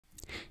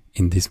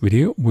In this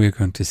video, we're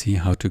going to see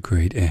how to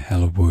create a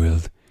Hello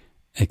World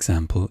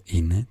example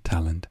in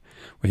Talend.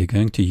 We're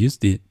going to use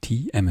the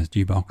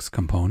tMsgBox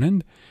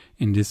component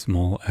in this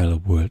small Hello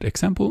World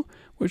example,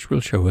 which will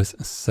show us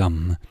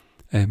some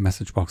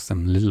message box,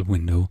 some little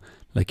window,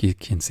 like you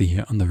can see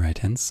here on the right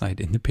hand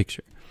side in the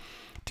picture.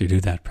 To do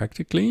that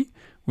practically,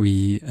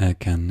 we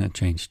can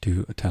change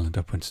to Talend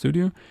Open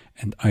Studio,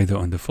 and either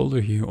on the folder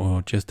here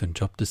or just on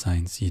job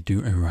designs, you do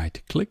a right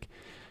click,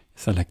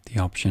 select the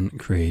option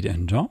create a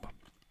job,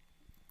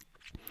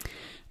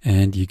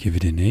 and you give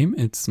it a name.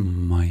 It's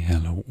my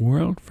Hello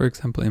World, for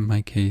example, in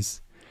my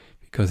case,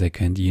 because I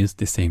can't use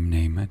the same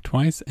name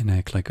twice, and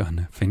I click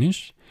on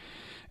finish,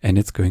 and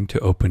it's going to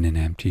open an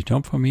empty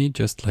job for me,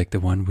 just like the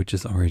one which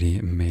is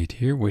already made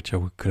here, which I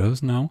will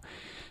close now.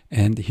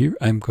 And here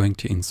I'm going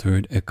to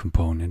insert a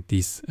component,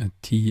 this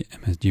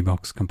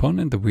tMsgBox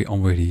component that we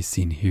already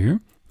seen here.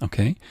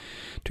 Okay,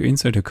 to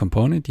insert a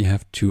component, you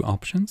have two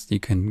options.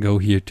 You can go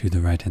here to the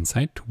right hand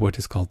side to what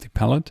is called the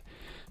palette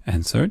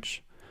and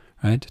search,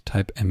 right?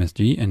 Type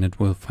MSG and it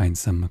will find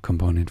some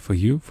component for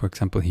you. For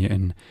example, here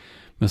in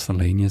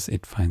miscellaneous,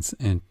 it finds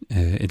and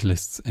it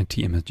lists a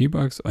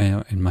tMsgBox,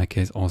 or in my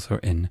case also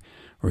in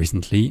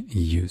recently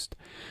used.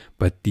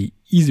 But the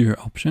easier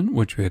option,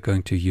 which we are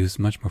going to use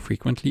much more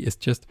frequently, is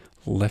just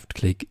left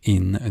click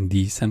in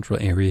the central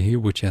area here,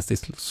 which has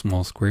these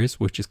small squares,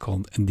 which is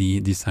called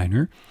the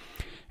designer,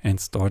 and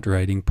start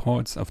writing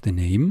parts of the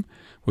name,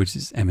 which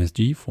is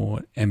MSG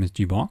for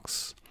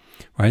tMsgBox,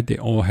 right? They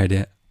all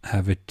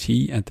have a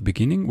T at the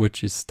beginning,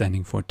 which is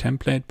standing for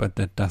template, but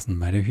that doesn't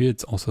matter here.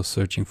 It's also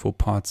searching for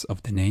parts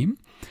of the name.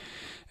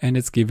 And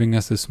it's giving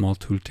us a small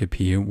tooltip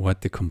here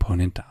what the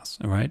component does,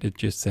 all right? It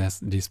just says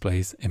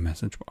displays a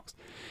message box.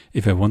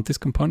 If I want this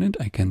component,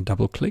 I can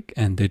double click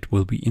and it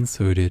will be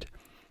inserted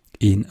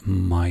in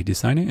my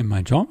designer, in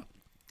my job.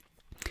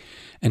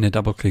 And a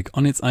double click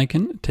on its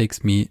icon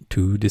takes me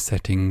to the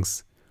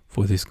settings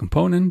for this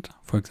component.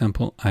 For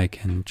example, I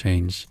can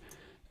change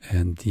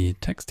the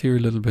text here a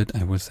little bit.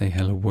 I will say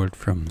hello world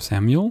from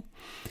Samuel.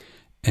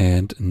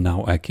 And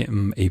now I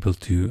am able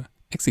to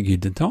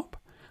execute the job.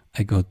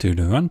 I go to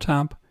the Run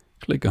tab,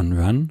 click on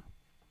Run,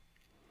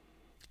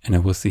 and I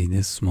will see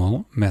this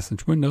small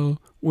message window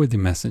with the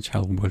message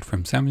Hello World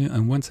from Samuel.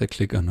 And once I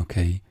click on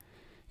OK,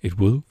 it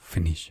will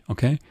finish.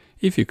 Okay.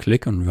 If you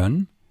click on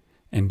Run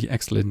and you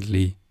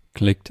accidentally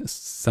clicked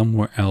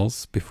somewhere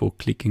else before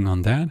clicking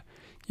on that,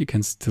 you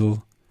can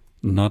still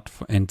not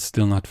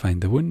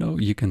find the window.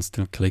 You can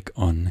still click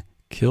on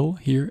Kill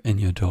here in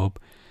your job,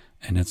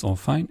 and it's all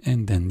fine.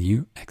 And then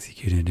you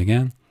execute it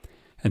again,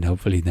 and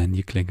hopefully then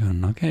you click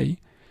on OK.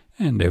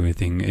 And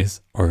everything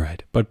is all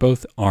right, but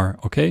both are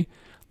okay.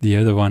 The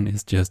other one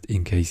is just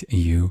in case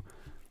you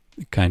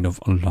kind of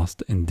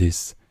lost in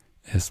this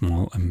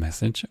small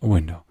message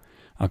window.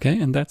 Okay,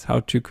 and that's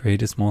how to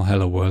create a small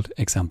Hello World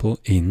example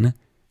in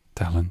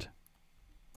Talend.